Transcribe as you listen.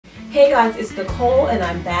Hey guys, it's Nicole and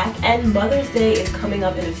I'm back, and Mother's Day is coming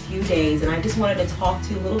up in a few days, and I just wanted to talk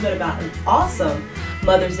to you a little bit about an awesome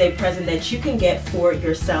Mother's Day present that you can get for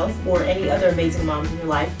yourself or any other amazing moms in your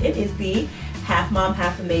life. It is the Half Mom,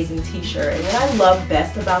 Half Amazing t-shirt. And what I love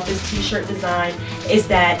best about this t-shirt design is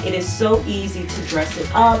that it is so easy to dress it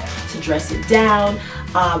up, to dress it down.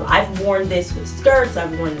 I've worn this with skirts,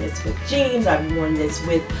 I've worn this with jeans, I've worn this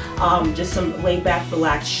with just some laid back,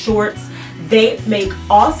 relaxed shorts. They make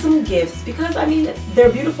awesome gifts because, I mean,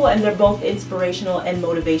 they're beautiful and they're both inspirational and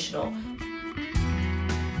motivational.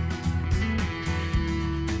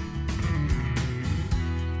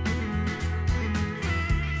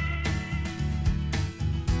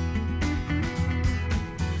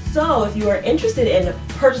 So if you are interested in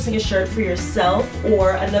purchasing a shirt for yourself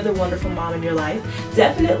or another wonderful mom in your life,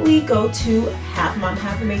 definitely go to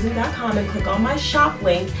halfmomhalfamazing.com and click on my shop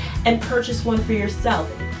link and purchase one for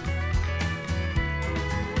yourself.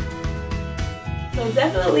 So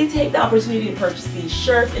definitely take the opportunity to purchase these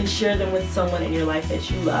shirts and share them with someone in your life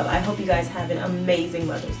that you love. I hope you guys have an amazing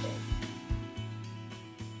Mother's Day.